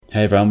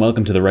Hey everyone,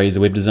 welcome to the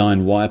Razor Web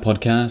Design Wire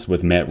podcast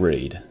with Matt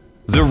Reed.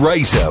 The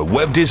Razor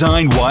Web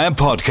Design Wire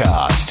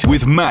podcast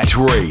with Matt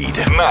Reed.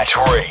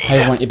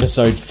 Hey everyone,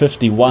 episode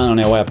 51 on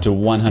our way up to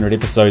 100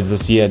 episodes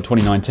this year in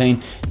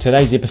 2019.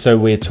 Today's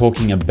episode we're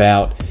talking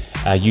about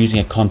using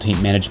a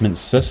content management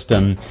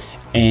system,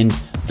 and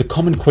the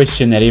common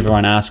question that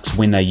everyone asks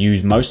when they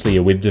use mostly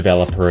a web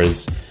developer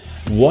is,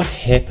 what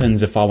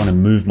happens if I want to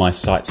move my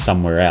site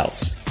somewhere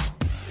else?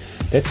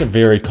 That's a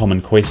very common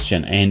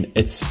question, and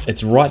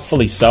it's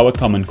rightfully so a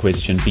common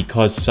question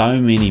because so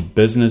many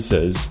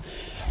businesses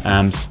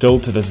still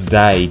to this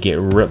day get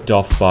ripped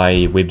off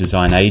by web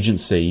design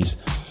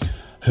agencies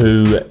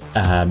who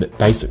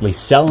basically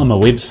sell them a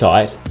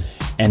website,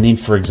 and then,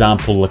 for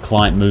example, the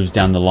client moves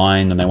down the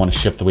line and they want to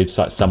shift the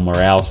website somewhere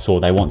else, or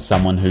they want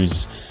someone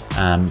who's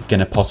going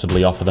to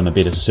possibly offer them a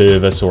better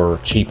service or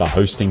cheaper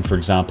hosting, for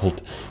example.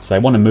 So they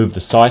want to move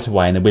the site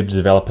away, and the web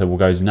developer will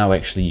go, no,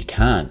 actually you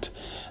can't.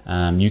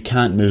 You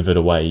can't move it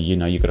away,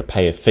 you've got to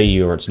pay a fee,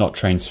 or it's not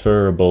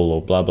transferable,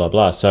 or blah, blah,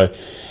 blah. So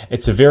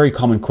it's a very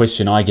common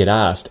question I get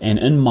asked. And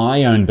in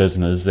my own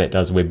business that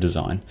does web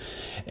design,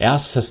 our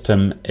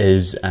system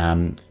is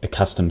a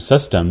custom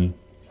system.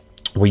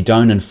 We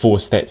don't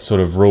enforce that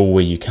sort of rule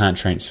where you can't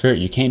transfer it.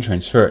 You can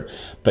transfer it,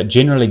 but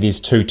generally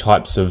there's two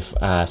types of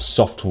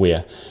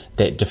software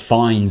that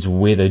defines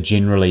whether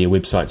generally a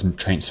website's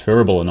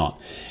transferable or not.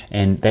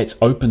 And that's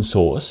open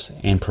source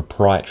and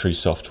proprietary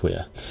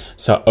software.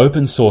 So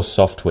open source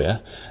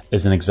software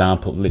is an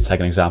example. Let's take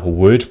an example.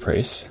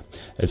 WordPress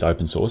is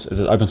open source.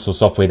 It's an open source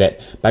software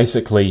that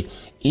basically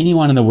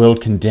anyone in the world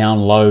can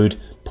download,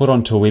 put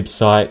onto a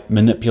website,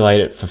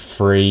 manipulate it for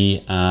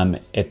free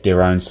at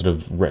their own sort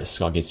of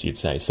risk, I guess you'd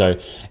say. So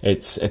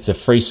it's a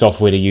free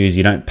software to use.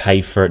 You don't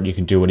pay for it. You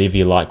can do whatever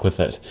you like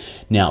with it.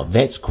 Now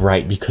that's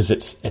great because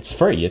it's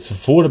free. It's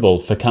affordable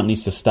for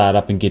companies to start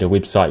up and get a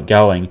website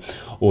going,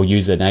 or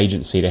use an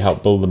agency to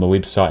help build them a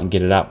website and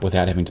get it up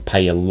without having to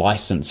pay a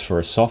license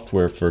for a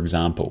software, for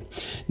example.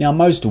 Now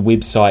most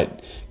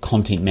website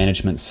content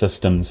management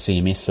systems,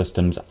 CMS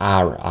systems,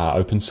 are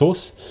open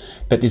source,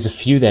 but there's a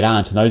few that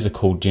aren't, and those are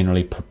called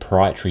generally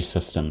proprietary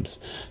systems.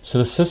 So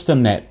the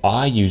system that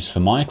I use for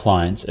my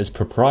clients is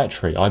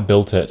proprietary. I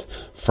built it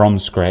from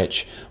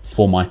scratch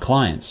for my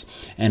clients.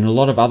 And a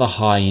lot of other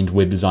high-end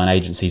web design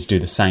agencies do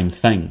the same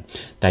thing.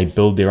 They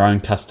build their own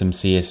custom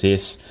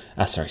CMS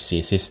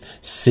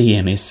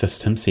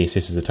system.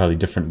 CSS is a totally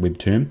different web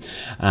term.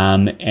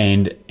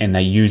 And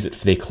they use it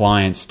for their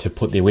clients to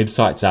put their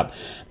websites up.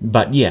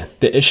 But yeah,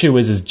 the issue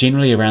is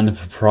generally around the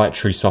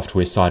proprietary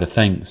software side of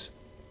things.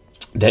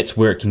 That's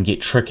where it can get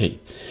tricky.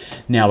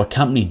 Now, a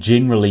company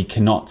generally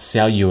cannot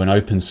sell you an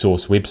open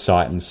source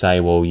website and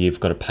say, well, you've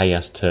got to pay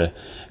us to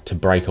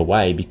break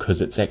away,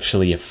 because it's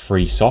actually a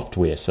free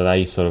software. So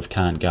they sort of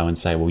can't go and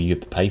say, well, you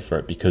have to pay for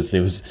it, because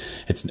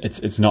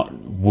it's not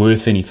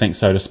worth anything,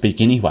 so to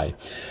speak, anyway.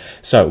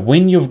 So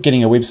when you're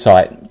getting a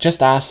website,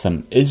 just ask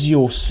them, is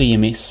your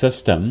CMS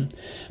system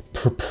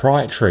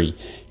proprietary?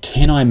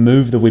 Can I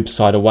move the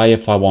website away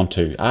if I want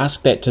to?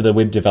 Ask that to the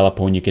web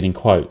developer when you're getting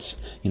quotes.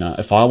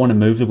 If I want to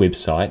move the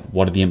website,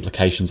 what are the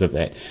implications of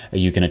that? Are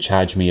you going to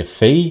charge me a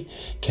fee?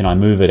 Can I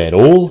move it at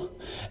all?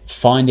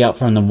 Find out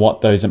from them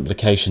what those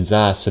implications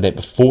are, so that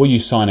before you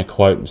sign a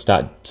quote and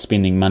start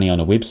spending money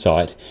on a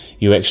website,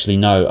 you actually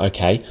know,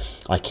 okay,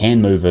 I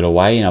can move it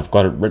away, and I've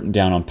got it written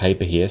down on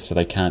paper here, so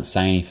they can't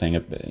say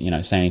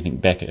anything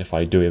back if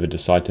I do ever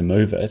decide to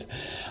move it.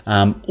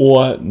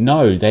 Or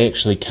no, they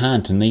actually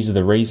can't, and these are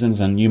the reasons,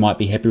 and you might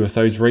be happy with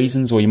those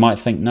reasons, or you might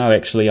think, no,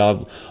 actually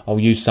I'll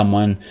use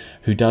someone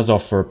who does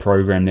offer a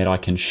program that I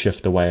can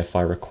shift away if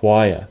I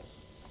require.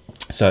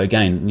 So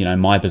again,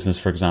 my business,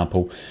 for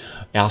example,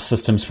 our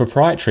system's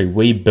proprietary.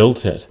 We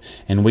built it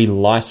and we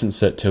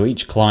license it to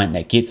each client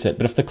that gets it.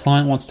 But if the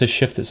client wants to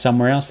shift it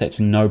somewhere else, that's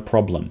no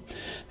problem.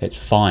 That's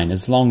fine,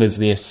 as long as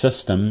their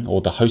system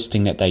or the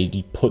hosting that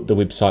they put the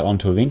website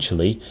onto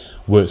eventually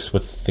works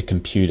with the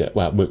computer.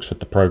 Well, it works with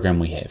the program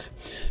we have.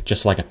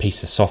 Just like a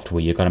piece of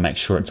software, you've got to make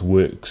sure it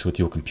works with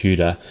your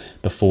computer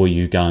before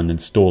you go and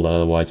install it.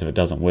 Otherwise, if it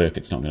doesn't work,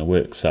 it's not going to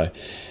work. So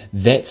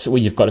that's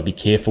where you've got to be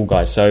careful,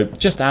 guys. So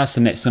just ask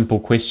them that simple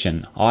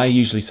question. I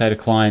usually say to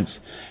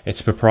clients,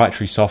 it's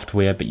proprietary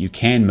software, but you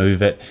can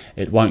move it.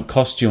 It won't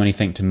cost you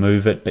anything to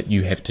move it, but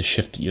you have to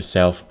shift it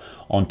yourself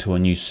onto a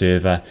new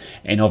server.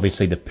 And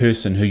obviously the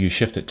person who you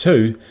shift it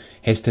to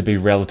has to be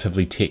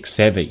relatively tech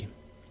savvy.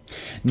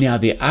 Now,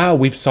 there are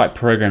website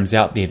programs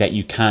out there that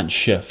you can't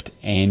shift,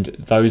 and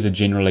those are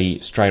generally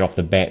straight off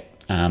the bat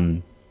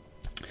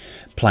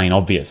plain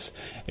obvious.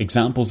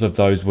 Examples of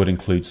those would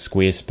include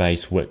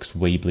Squarespace, Wix,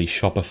 Weebly,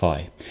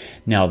 Shopify.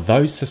 Now,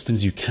 those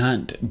systems you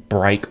can't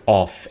break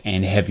off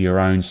and have your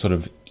own sort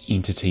of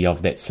entity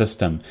of that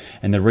system.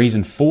 And the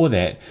reason for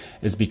that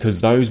is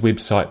because those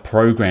website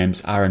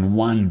programs are in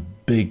one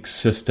big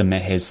system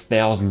that has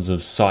thousands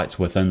of sites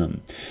within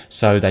them.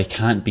 So they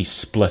can't be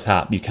split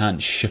up. You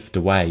can't shift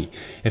away.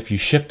 If you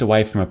shift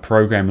away from a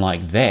program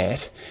like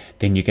that,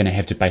 then you're going to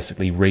have to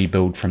basically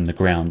rebuild from the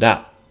ground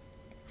up.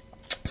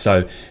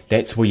 So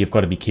that's where you've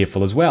got to be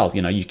careful as well.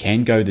 You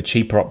can go the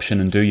cheaper option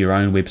and do your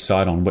own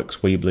website on Wix,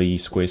 Weebly,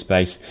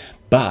 Squarespace,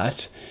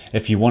 but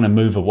if you want to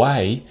move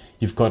away,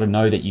 you've got to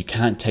know that you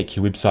can't take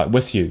your website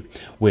with you.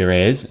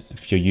 Whereas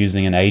if you're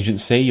using an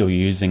agency or you're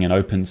using an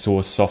open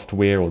source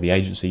software, or the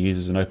agency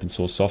uses an open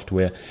source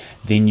software,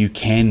 then you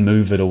can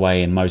move it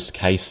away in most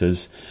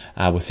cases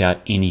without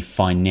any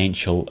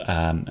financial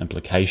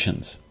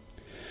implications.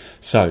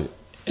 So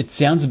it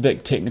sounds a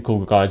bit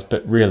technical, guys,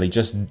 but really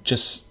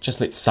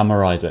just let's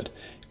summarize it.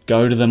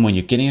 Go to them when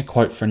you're getting a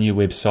quote for a new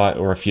website,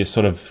 or if you're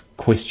sort of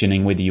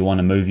questioning whether you want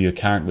to move your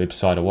current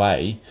website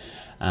away,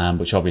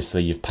 which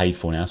obviously you've paid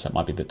for now, so it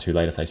might be a bit too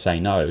late if they say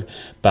no.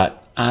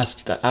 But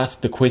ask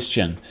the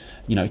question,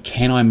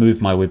 can I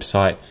move my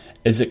website?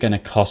 Is it going to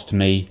cost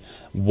me?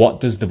 What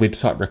does the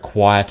website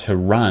require to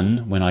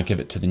run when I give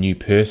it to the new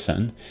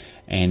person?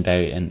 And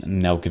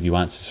they'll give you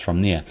answers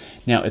from there.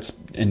 Now, it's,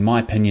 in my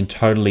opinion,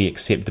 totally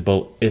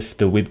acceptable if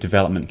the web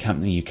development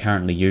company you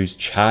currently use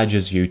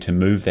charges you to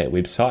move that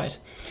website,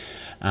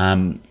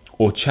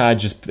 or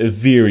charges a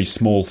very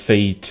small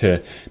fee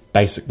to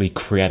basically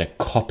create a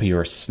copy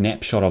or a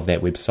snapshot of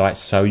that website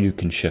so you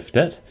can shift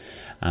it.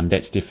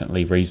 That's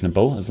definitely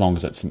reasonable, as long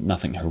as it's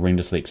nothing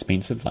horrendously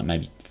expensive, like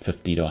maybe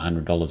 $50 to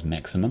 $100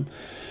 maximum.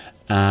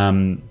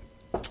 And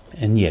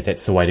yeah,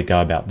 that's the way to go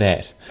about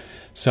that.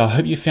 So I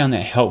hope you found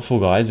that helpful,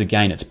 guys.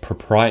 Again, it's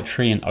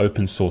proprietary and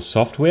open source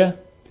software.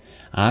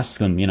 Ask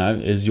them,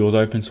 is yours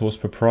open source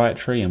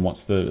proprietary, and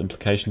what's the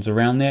implications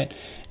around that?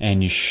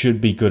 And you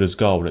should be good as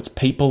gold. It's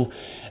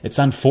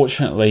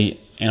unfortunately,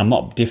 and I'm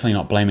definitely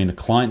not blaming the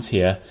clients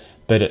here,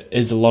 but it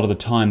is a lot of the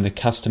time the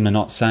customer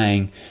not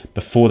saying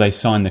before they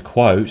sign the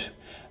quote,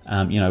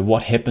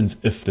 what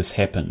happens if this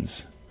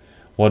happens?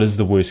 What is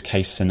the worst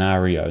case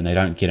scenario? And they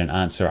don't get an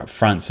answer up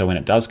front. So when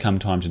it does come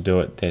time to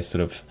do it, they're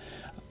sort of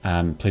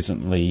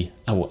unpleasantly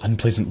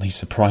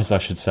surprised, I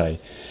should say.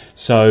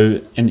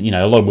 So, and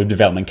a lot of web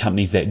development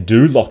companies that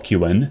do lock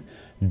you in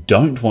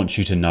don't want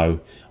you to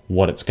know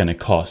what it's going to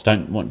cost.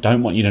 Don't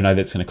want you to know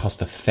that it's going to cost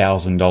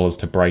 $1,000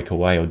 to break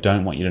away, or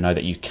don't want you to know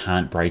that you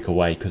can't break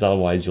away, because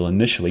otherwise you'll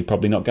initially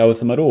probably not go with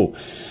them at all.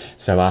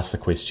 So ask the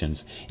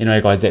questions. Anyway,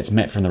 guys, that's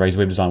Matt from the Razor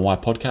Web Design Wire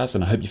podcast,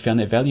 and I hope you found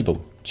that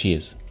valuable.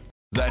 Cheers.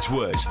 That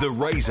was the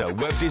Razor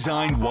Web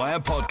Design Wire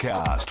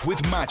podcast with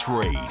Matt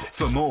Reed.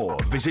 For more,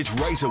 visit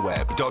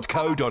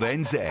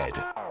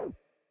razorweb.co.nz.